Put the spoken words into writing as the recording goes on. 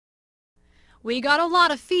We got a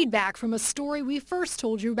lot of feedback from a story we first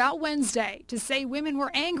told you about Wednesday. To say women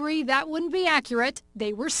were angry, that wouldn't be accurate.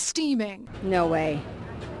 They were steaming. No way.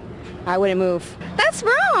 I wouldn't move. That's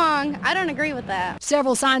wrong. I don't agree with that.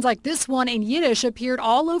 Several signs like this one in Yiddish appeared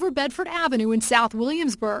all over Bedford Avenue in South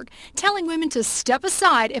Williamsburg, telling women to step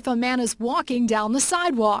aside if a man is walking down the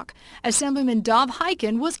sidewalk. Assemblyman Dov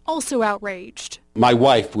Hikind was also outraged. My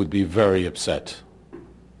wife would be very upset.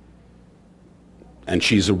 And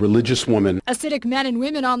she's a religious woman. Hasidic men and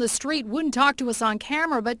women on the street wouldn't talk to us on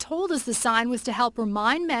camera, but told us the sign was to help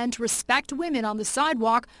remind men to respect women on the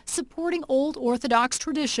sidewalk, supporting old Orthodox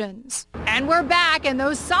traditions. And we're back, and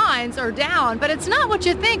those signs are down. But it's not what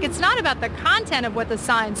you think. It's not about the content of what the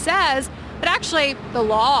sign says, but actually the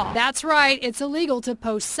law. That's right. It's illegal to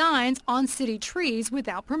post signs on city trees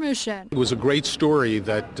without permission. It was a great story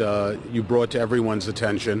that you brought to everyone's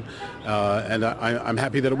attention, and I'm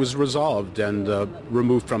happy that it was resolved and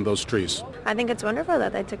removed from those trees. I think it's wonderful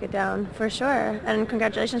that they took it down, for sure. And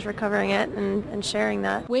congratulations for covering it and sharing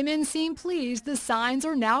that. Women seem pleased the signs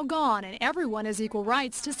are now gone and everyone has equal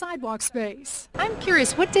rights to sidewalk space. I'm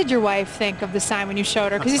curious, what did your wife think of the sign when you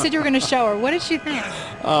showed her? Because you said you were going to show her. What did she think?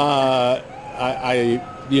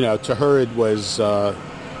 To her it was,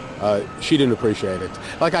 she didn't appreciate it.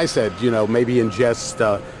 Like I said, maybe in jest,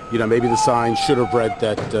 maybe the sign should have read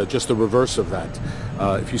that, just the reverse of that.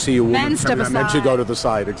 If you see a woman, men should go to the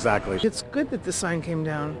side, exactly. It's good that the sign came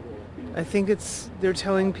down. I think they're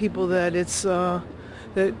telling people that it's,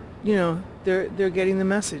 they're getting the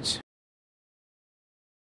message.